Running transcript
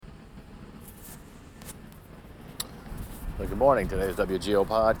So good morning. Today's WGO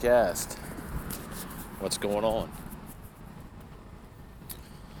podcast. What's going on?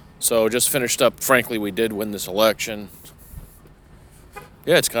 So just finished up. Frankly, we did win this election.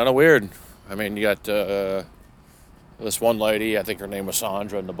 Yeah, it's kind of weird. I mean, you got this one lady, I think her name was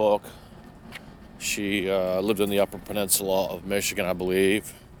Sandra in the book. She lived in the Upper Peninsula of Michigan, I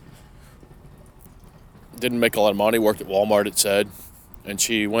believe. Didn't make a lot of money, worked at Walmart, it said. And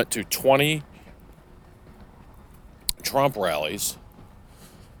she went to 20 Trump rallies.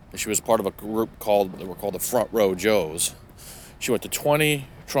 She was part of a group that were called the Front Row Joes. She went to 20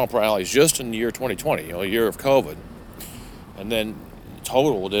 Trump rallies just in the year 2020, a year of COVID. And then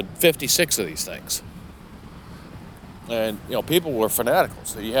total did 56 of these things. And, people were fanatical.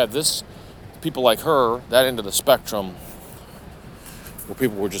 So you had people like her, that end of the spectrum, where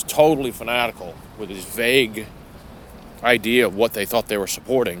people were just totally fanatical with this vague idea of what they thought they were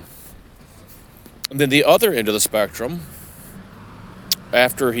supporting. And then the other end of the spectrum,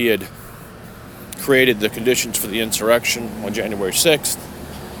 after he had created the conditions for the insurrection on January 6th,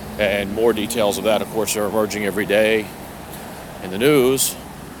 and more details of that, of course, are emerging every day in the news,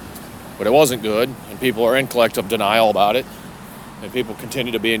 but it wasn't good, and people are in collective denial about it, and people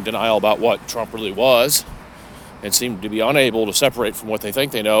continue to be in denial about what Trump really was, and seem to be unable to separate from what they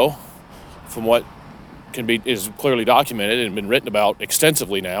think they know from what is clearly documented and been written about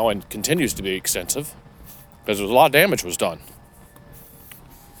extensively now and continues to be extensive because a lot of damage was done.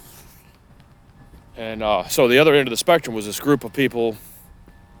 And so the other end of the spectrum was this group of people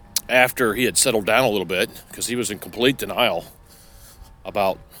after he had settled down a little bit because he was in complete denial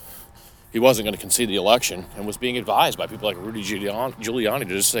about he wasn't going to concede the election and was being advised by people like Rudy Giuliani to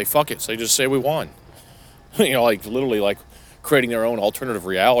just say, fuck it, just say we won. Literally creating their own alternative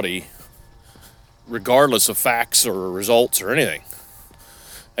reality regardless of facts or results or anything.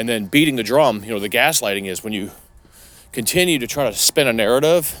 And then beating the drum, the gaslighting is when you continue to try to spin a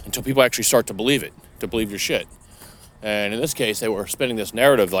narrative until people actually start to believe it, to believe your shit. And in this case, they were spinning this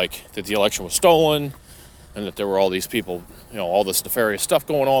narrative like that the election was stolen and that there were all these people, all this nefarious stuff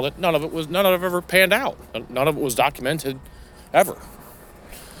going on that none of it ever panned out. None of it was documented ever.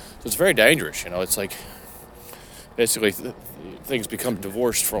 So it's very dangerous, It's like basically things become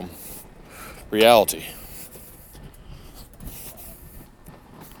divorced from reality.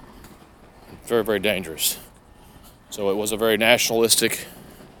 Very, very dangerous. So it was a very nationalistic,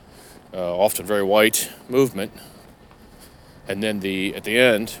 often very white movement. And then at the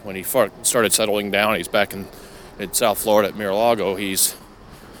end, when he started settling down, he's back in South Florida at Mar-a-Lago. He's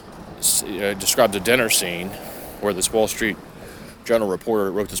described a dinner scene where this Wall Street Journal reporter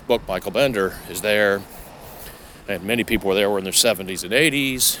that wrote this book, Michael Bender, is there. And many people were there were in their 70s and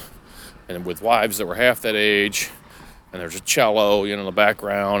 80s. And with wives that were half that age, and there's a cello, in the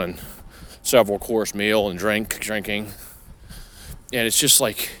background, and several course meal and drinking, and it's just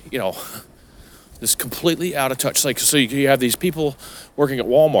this completely out of touch. So you have these people working at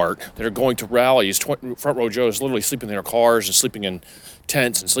Walmart that are going to rallies. Front Row Joes literally sleeping in their cars and sleeping in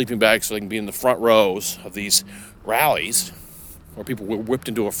tents and sleeping bags so they can be in the front rows of these rallies, where people were whipped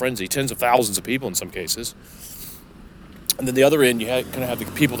into a frenzy, tens of thousands of people in some cases. And then the other end, you kind of have the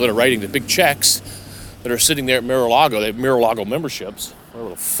people that are writing the big checks that are sitting there at Mar-a-Lago. They have Mar-a-Lago memberships,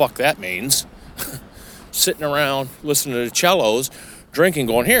 whatever the fuck that means, sitting around listening to the cellos, drinking,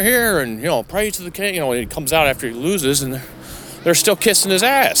 going, here, and, praise to the king. And he comes out after he loses, and they're still kissing his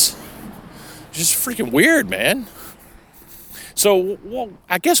ass. It's just freaking weird, man. So,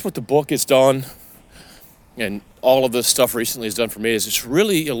 I guess what the book has done, and all of this stuff recently has done for me, is it's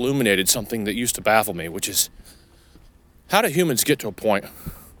really illuminated something that used to baffle me, which is, how do humans get to a point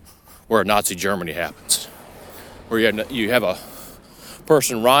where a Nazi Germany happens? Where you have a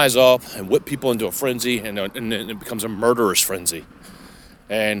person rise up and whip people into a frenzy, and it becomes a murderous frenzy.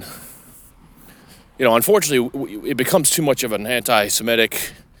 And, unfortunately, it becomes too much of an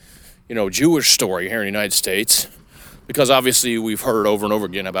anti-Semitic, Jewish story here in the United States, because obviously we've heard over and over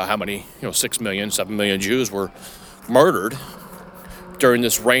again about how many, 6 million, 7 million Jews were murdered during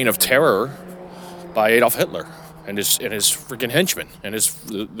this reign of terror by Adolf Hitler and his freaking henchmen and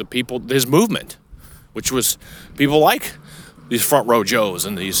the people, his movement, which was people like these Front Row Joes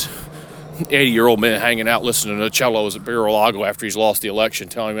and these 80-year-old men hanging out listening to the cellos at Mar-a-Lago after he's lost the election,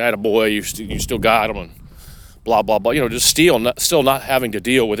 telling him, "Attaboy, you still got him," and blah, blah, blah. Just still not having to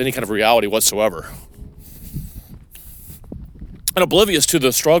deal with any kind of reality whatsoever. And oblivious to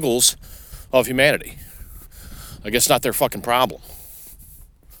the struggles of humanity. Like, it's not their fucking problem.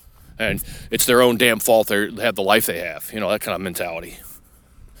 And it's their own damn fault they have the life they have. That kind of mentality.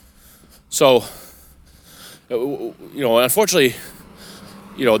 So, unfortunately,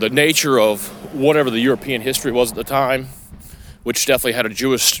 the nature of whatever the European history was at the time, which definitely had a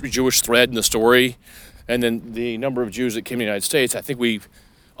Jewish thread in the story. And then the number of Jews that came to the United States, I think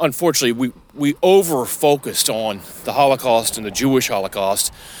unfortunately, we over-focused on the Holocaust and the Jewish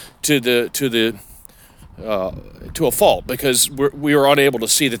Holocaust to a fault, because we were unable to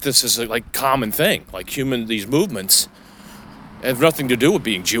see that this is a common thing. Like these movements have nothing to do with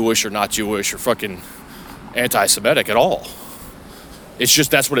being Jewish or not Jewish or fucking anti-Semitic at all. It's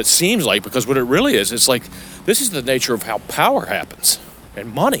just that's what it seems like, because what it really is, it's like this is the nature of how power happens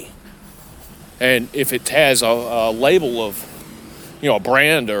and money. And if it has a label of, a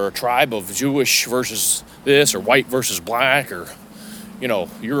brand or a tribe of Jewish versus this, or white versus black, or,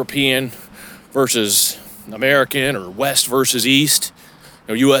 European versus American, or West versus East,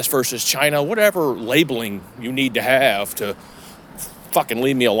 U.S. versus China, whatever labeling you need to have to fucking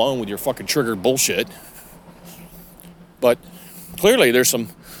leave me alone with your fucking triggered bullshit. But clearly there's some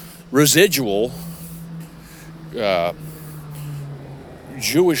residual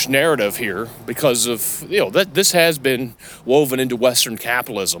Jewish narrative here because of, that this has been woven into Western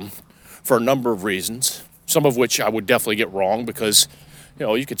capitalism for a number of reasons, some of which I would definitely get wrong, because,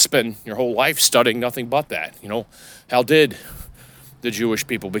 you could spend your whole life studying nothing but that. How did the Jewish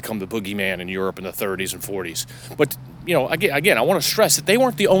people become the boogeyman in Europe in the 30s and 40s? But, again, I want to stress that they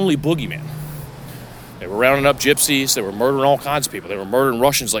weren't the only boogeyman. They were rounding up gypsies. They were murdering all kinds of people. They were murdering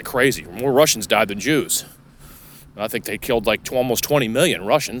Russians like crazy. More Russians died than Jews. I think they killed almost 20 million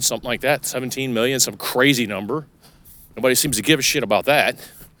Russians, something like that, 17 million, some crazy number. Nobody seems to give a shit about that.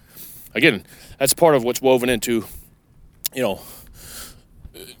 Again, that's part of what's woven into,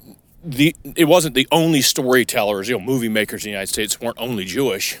 it wasn't the only storytellers, movie makers in the United States weren't only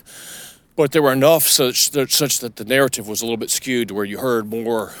Jewish, but there were enough such that the narrative was a little bit skewed to where you heard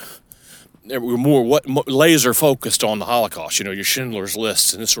more laser focused on the Holocaust, your Schindler's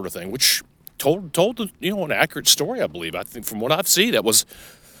Lists and this sort of thing, which told an accurate story, I believe. I think from what I've seen, that was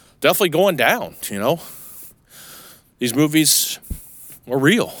definitely going down, These movies were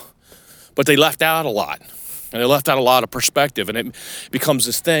real, but they left out a lot. And they left out a lot of perspective, and it becomes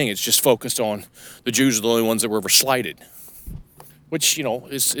this thing. It's just focused on the Jews are the only ones that were ever slighted, which,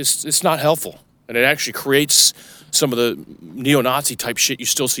 it's not helpful. And it actually creates some of the neo-Nazi type shit you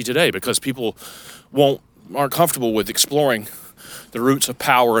still see today, because people aren't comfortable with exploring the roots of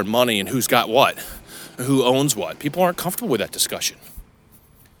power and money and who's got what, who owns what. People aren't comfortable with that discussion.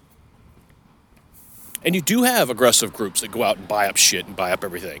 And you do have aggressive groups that go out and buy up shit and buy up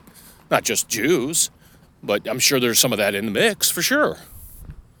everything. Not just Jews, but I'm sure there's some of that in the mix, for sure.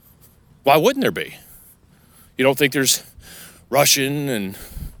 Why wouldn't there be? You don't think there's Russian and,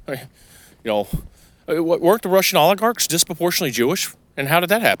 weren't the Russian oligarchs disproportionately Jewish? And how did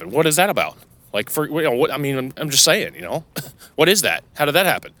that happen? What is that about? I'm just saying, what is that? How did that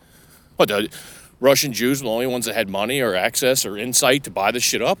happen? What, the Russian Jews were the only ones that had money or access or insight to buy this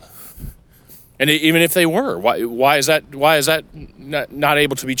shit up? And even if they were, why is that not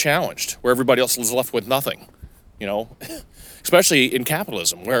able to be challenged, where everybody else is left with nothing? Especially in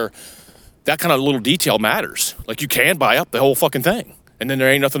capitalism, where that kind of little detail matters. Like, you can buy up the whole fucking thing, and then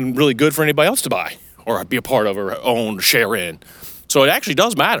there ain't nothing really good for anybody else to buy or be a part of or own or share in. So it actually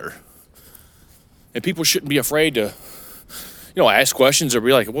does matter. And people shouldn't be afraid to, ask questions or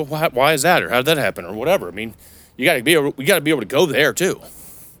be like, well, why is that? Or how did that happen? Or whatever. I mean, we got to be able to go there too.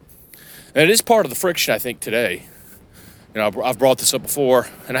 And it is part of the friction, I think, today. I've brought this up before,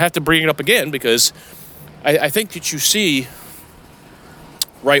 and I have to bring it up again because I think that you see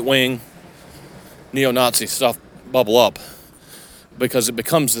right-wing neo-Nazi stuff bubble up because it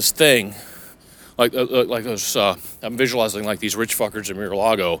becomes this thing. Like those, I'm visualizing like these rich fuckers in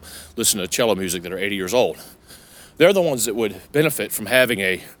Mar-a-Lago listening to cello music that are 80 years old. They're the ones that would benefit from having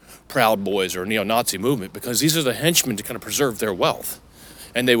a Proud Boys or a neo-Nazi movement, because these are the henchmen to kind of preserve their wealth.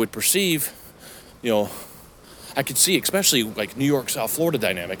 And they would perceive, I could see, especially like New York, South Florida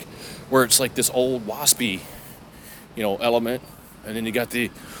dynamic, where it's like this old waspy, element, and then you got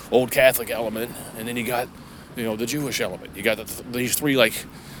the old Catholic element, and then you got, the Jewish element. You got these three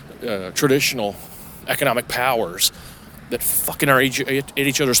traditional economic powers that fucking are at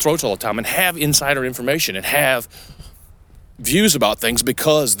each other's throats all the time and have insider information and have views about things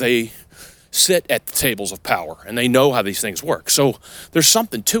because they sit at the tables of power and they know how these things work. So there's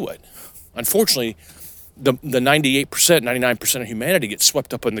something to it. Unfortunately, the 98%, 99% of humanity gets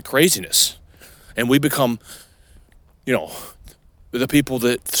swept up in the craziness, and we become, the people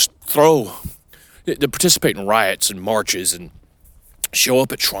that participate in riots and marches and show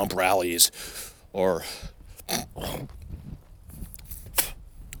up at Trump rallies or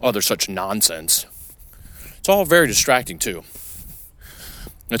other such nonsense. It's all very distracting too.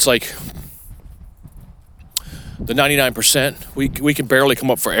 It's like the 99%, we can barely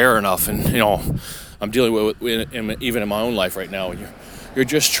come up for air enough. And, I'm dealing with even in my own life right now. You're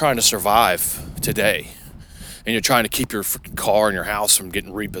just trying to survive today. And you're trying to keep your freaking car and your house from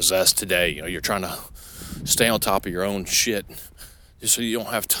getting repossessed today. You're trying to stay on top of your own shit just so you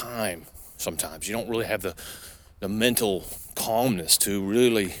don't have time sometimes. You don't really have the mental calmness to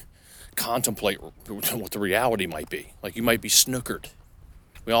really contemplate what the reality might be. Like, you might be snookered.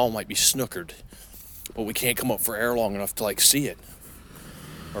 We all might be snookered. But we can't come up for air long enough to, see it.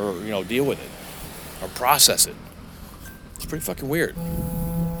 Or, deal with it. Or process it. It's pretty fucking weird.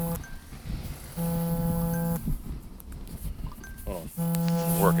 Oh,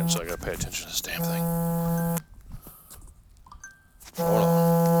 I'm working, so I gotta pay attention to this damn thing. Hold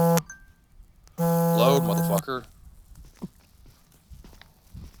on. Load, motherfucker.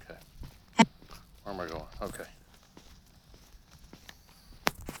 Okay. Where am I going? Okay.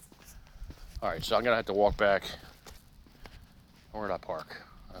 Alright, so I'm gonna have to walk back. Where did I park?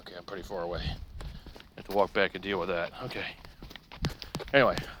 Okay, I'm pretty far away. I have to walk back and deal with that. Okay.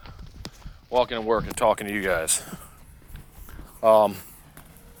 Anyway, walking and working, talking to you guys.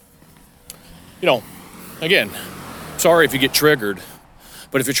 Again, sorry if you get triggered,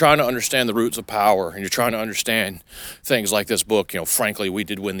 but if you're trying to understand the roots of power and you're trying to understand things like this book, frankly, we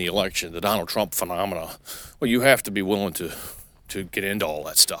did win the election, the Donald Trump phenomena, well, you have to be willing to get into all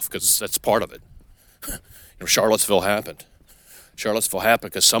that stuff because that's part of it. Charlottesville happened. Charlottesville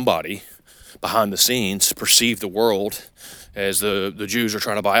happened because somebody behind the scenes perceived the world as the Jews are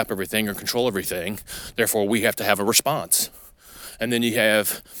trying to buy up everything or control everything. Therefore, we have to have a response. And then you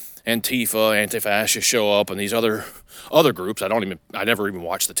have Antifa, anti-fascists show up, and these other groups. I never even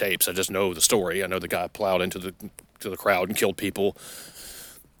watched the tapes. I just know the story. I know the guy plowed into the crowd and killed people.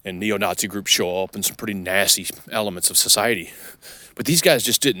 And neo-Nazi groups show up and some pretty nasty elements of society. But these guys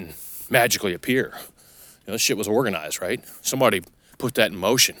just didn't magically appear. This shit was organized, right? Somebody put that in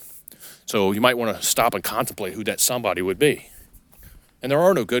motion. So you might want to stop and contemplate who that somebody would be. And there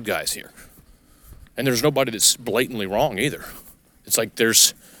are no good guys here. And there's nobody that's blatantly wrong either. It's like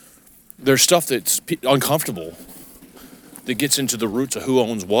there's stuff that's uncomfortable that gets into the roots of who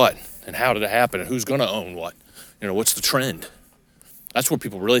owns what and how did it happen and who's going to own what. What's the trend? That's where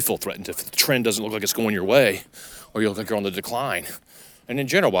people really feel threatened. If the trend doesn't look like it's going your way or you look like you're on the decline. And in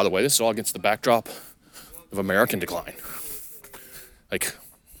general, by the way, this is all against the backdrop of American decline. Like,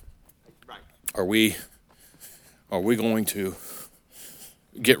 are we going to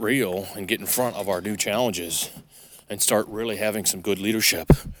get real and get in front of our new challenges and start really having some good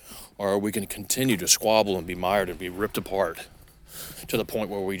leadership? Or are we going to continue to squabble and be mired and be ripped apart to the point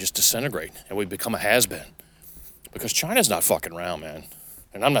where we just disintegrate and we become a has-been? Because China's not fucking around, man.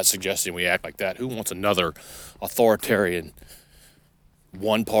 And I'm not suggesting we act like that. Who wants another authoritarian,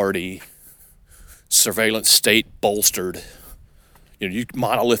 one-party, surveillance state bolstered,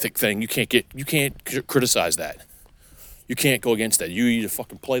 monolithic thing? You can't criticize that. You can't go against that. You either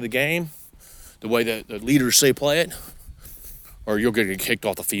fucking play the game the way that the leaders say play it, or you're going to get kicked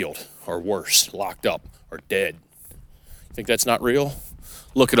off the field, or worse, locked up, or dead. You think that's not real?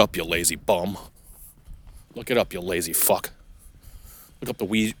 Look it up, you lazy bum. Look it up, you lazy fuck. Look up the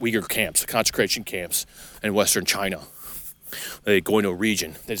Uyghur camps, the concentration camps in Western China. They go into a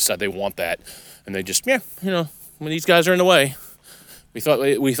region. They decide they want that. And they just, when these guys are in the way, we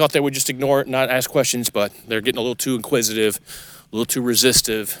thought they would just ignore it and not ask questions, but they're getting a little too inquisitive, a little too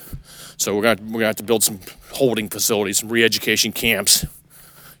resistive. So we're gonna have to build some holding facilities, some re-education camps. You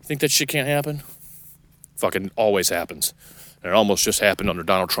think that shit can't happen? Fucking always happens. And it almost just happened under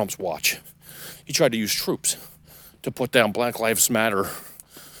Donald Trump's watch. He tried to use troops to put down Black Lives Matter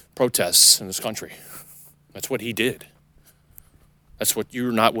protests in this country. That's what he did. That's what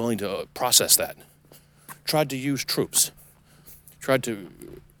you're not willing to process that. Tried to use troops. Tried to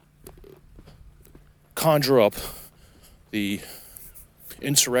conjure up the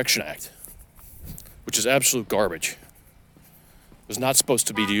Insurrection Act, which is absolute garbage. It was not supposed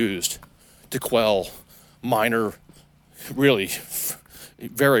to be used to quell minor, really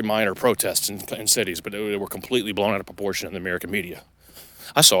very minor protests in cities, but they were completely blown out of proportion in the American media.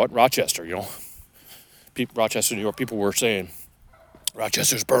 I saw it, Rochester, Rochester, New York, people were saying,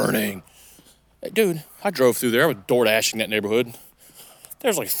 Rochester's burning. Hey, dude, I drove through there. I was door dashing that neighborhood.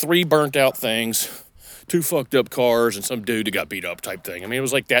 There's 3 burnt out things, 2 fucked up cars, and some dude that got beat up type thing. I mean, it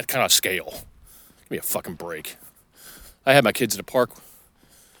was like that kind of scale. Give me a fucking break. I had my kids at the park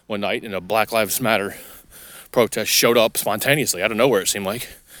one night, and a Black Lives Matter protest showed up spontaneously out of nowhere, it seemed like.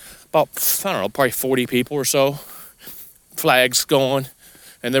 About, probably 40 people or so. Flags going.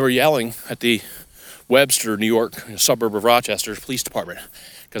 And they were yelling at the Webster, New York, suburb of Rochester's police department,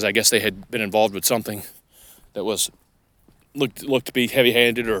 because I guess they had been involved with something that was looked to be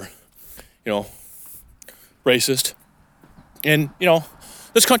heavy-handed or, racist. And,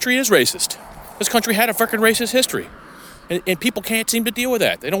 this country is racist. This country had a fucking racist history. And people can't seem to deal with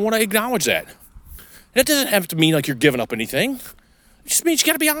that. They don't want to acknowledge that. And it doesn't have to mean like you're giving up anything. It just means you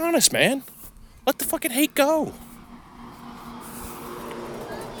got to be honest, man. Let the fucking hate go.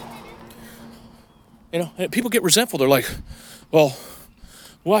 People get resentful. They're like, well,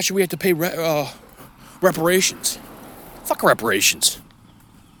 why should we have to pay reparations? Fuck reparations.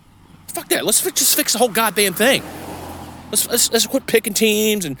 Fuck that. Let's just fix the whole goddamn thing. Let's quit picking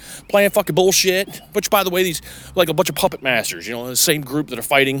teams and playing fucking bullshit. Which, by the way, these like a bunch of puppet masters. The same group that are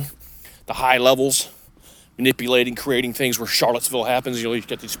fighting the high levels, manipulating, creating things where Charlottesville happens. You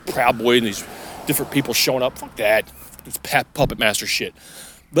get these Proud Boys and these different people showing up. Fuck that. This puppet master shit.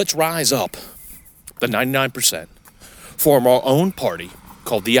 Let's rise up, the 99%, form our own party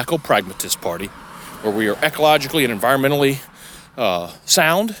called the Eco-Pragmatist Party, where we are ecologically and environmentally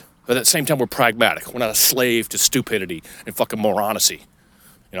sound, but at the same time we're pragmatic. We're not a slave to stupidity and fucking moronacy.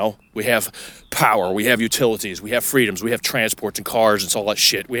 We have power, we have utilities, we have freedoms, we have transports and cars and all that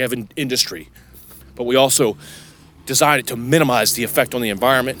shit. We have industry, but we also design it to minimize the effect on the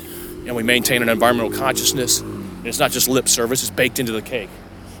environment, and we maintain an environmental consciousness. And it's not just lip service, it's baked into the cake.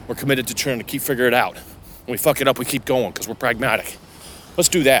 We're committed to trying to keep figuring it out. When we fuck it up, we keep going because we're pragmatic. Let's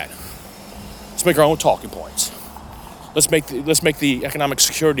do that. Let's make our own talking points. Let's make the economic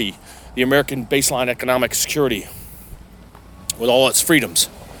security, the American baseline economic security, with all its freedoms.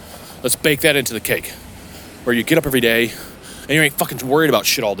 Let's bake that into the cake, where you get up every day and you ain't fucking worried about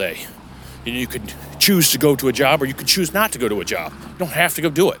shit all day. And you could choose to go to a job, or you could choose not to go to a job. You don't have to go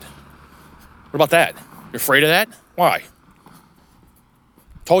do it. What about that? You're afraid of that? Why?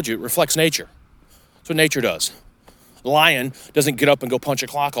 Told you, it reflects nature. That's what nature does. The lion doesn't get up and go punch a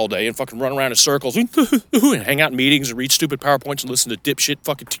clock all day and fucking run around in circles and hang out in meetings and read stupid PowerPoints and listen to dipshit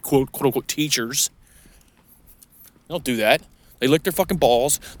fucking quote-unquote teachers. They don't do that. They lick their fucking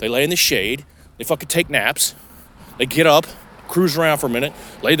balls. They lay in the shade. They fucking take naps. They get up, cruise around for a minute,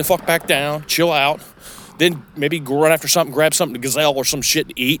 lay the fuck back down, chill out, then maybe go run after something, grab something to gazelle or some shit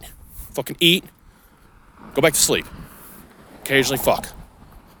to eat. Fucking eat. Go back to sleep. Occasionally fuck.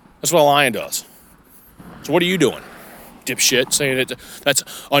 That's what a lion does. So what are you doing? Dipshit, saying that that's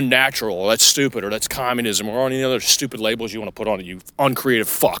unnatural, or that's stupid, or that's communism, or any other stupid labels you want to put on it, you uncreative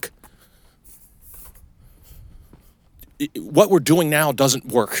fuck. What we're doing now doesn't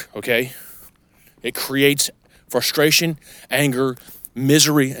work, okay? It creates frustration, anger,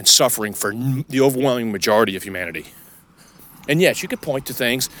 misery, and suffering for the overwhelming majority of humanity. And yes, you could point to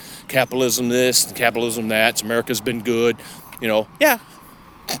things, capitalism this, and capitalism that, America's been good, yeah.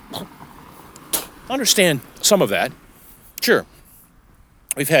 I understand some of that. Sure.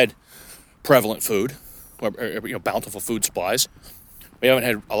 We've had prevalent food, bountiful food supplies. We haven't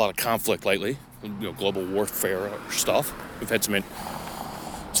had a lot of conflict lately, global warfare stuff. We've had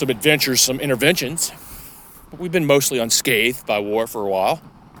some adventures, some interventions. But we've been mostly unscathed by war for a while,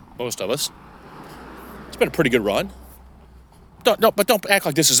 most of us. It's been a pretty good run. But don't act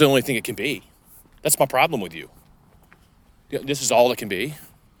like this is the only thing it can be. That's my problem with you. This is all it can be.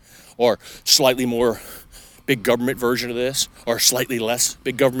 Or slightly more big government version of this, or slightly less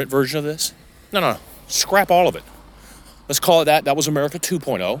big government version of this. No. Scrap all of it. Let's call it that. That was America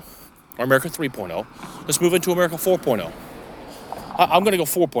 2.0, or America 3.0. Let's move into America 4.0. I'm going to go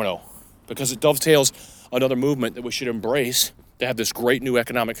 4.0 because it dovetails another movement that we should embrace to have this great new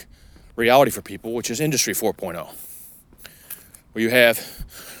economic reality for people, which is Industry 4.0, where you have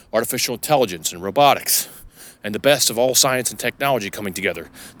artificial intelligence and robotics and the best of all science and technology coming together,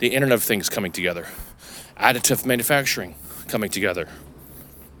 the Internet of Things coming together, additive manufacturing coming together,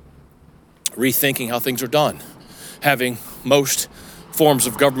 rethinking how things are done, having most forms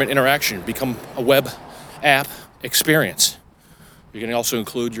of government interaction become a web app experience. You can also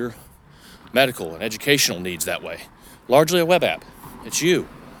include your medical and educational needs that way. Largely a web app. It's you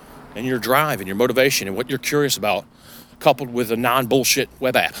and your drive and your motivation and what you're curious about, coupled with a non-bullshit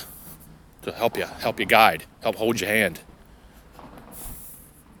web app to help you guide, help hold your hand.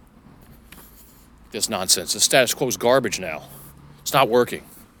 This nonsense. The status quo is garbage now. It's not working.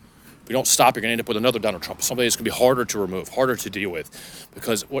 If we don't stop, you're going to end up with another Donald Trump, somebody that's going to be harder to remove, harder to deal with.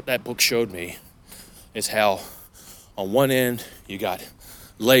 Because what that book showed me is how on one end you got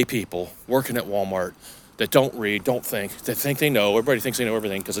lay people working at Walmart that don't read, don't think, that think they know. Everybody thinks they know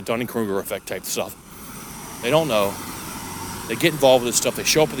everything because of Dunning-Kruger effect type stuff. They don't know. They get involved with this stuff. They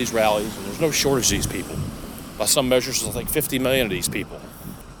show up at these rallies, and there's no shortage of these people. By some measures, there's like 50 million of these people.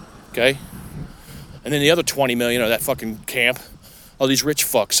 Okay? And then the other 20 million of that fucking camp, all these rich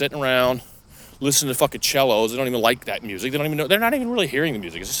fucks sitting around, listen to fucking cellos. They don't even like that music. They don't even know. They're not even really hearing the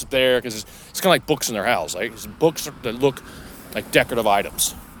music. It's just there because it's kind of like books in their house. Like it's books that look like decorative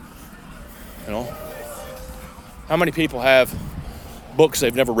items. You know, how many people have books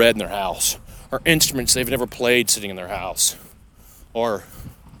they've never read in their house, or instruments they've never played sitting in their house, or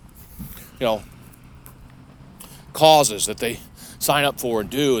causes that they sign up for and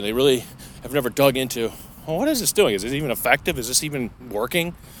do, and they really have never dug into. Well, what is this doing? Is it even effective? Is this even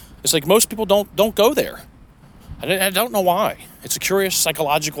working? It's like most people don't go there. I don't know why. It's a curious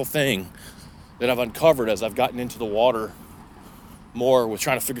psychological thing that I've uncovered as I've gotten into the water more with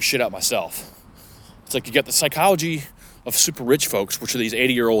trying to figure shit out myself. It's like you get the psychology of super rich folks, which are these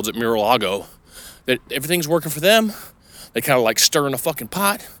 80-year-olds at Mar-a-Lago, that everything's working for them. They kind of like stirring a fucking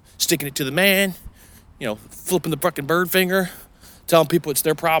pot, sticking it to the man, flipping the fucking bird finger, telling people it's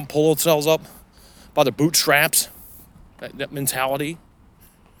their problem, pulling themselves up by their bootstraps, that mentality.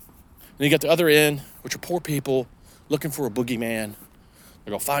 And you got the other end, which are poor people looking for a boogeyman.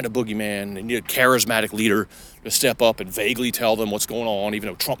 They're going to find a boogeyman. They need a charismatic leader to step up and vaguely tell them what's going on, even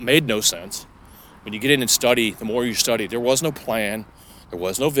though Trump made no sense. When you get in and study, the more you study, there was no plan. There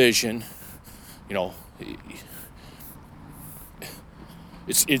was no vision.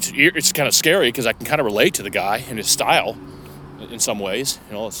 It's kind of scary because I can kind of relate to the guy and his style in some ways.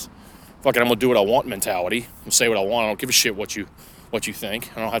 It's fucking I'm going to do what I want mentality. I'm going to say what I want. I don't give a shit what you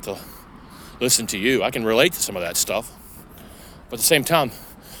think. I don't have to listen to you. I can relate to some of that stuff. But at the same time,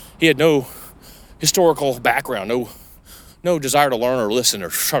 he had no historical background, no desire to learn or listen or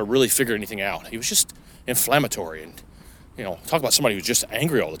try to really figure anything out. He was just inflammatory and, talk about somebody who's just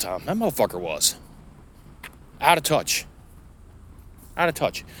angry all the time. That motherfucker was out of touch.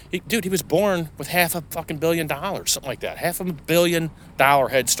 He was born with $500 million, something like that. $500 million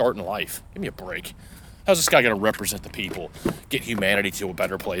head start in life. Give me a break. How's this guy going to represent the people, get humanity to a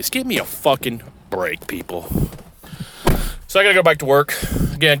better place? Give me a fucking break, people. So I got to go back to work.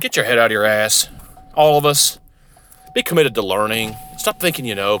 Again, get your head out of your ass. All of us. Be committed to learning. Stop thinking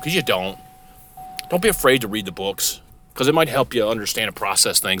you know, because you don't. Don't be afraid to read the books, because it might help you understand and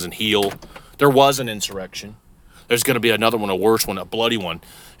process things and heal. There was an insurrection. There's going to be another one, a worse one, a bloody one,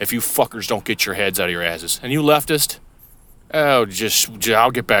 if you fuckers don't get your heads out of your asses. And you leftist, I'll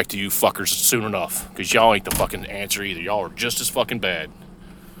get back to you fuckers soon enough, because y'all ain't the fucking answer either. Y'all are just as fucking bad.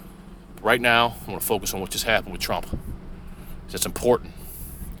 But right now, I want to focus on what just happened with Trump. It's important.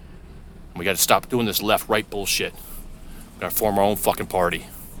 We got to stop doing this left-right bullshit. We got to form our own fucking party.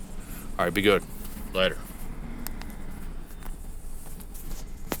 All right, be good. Later.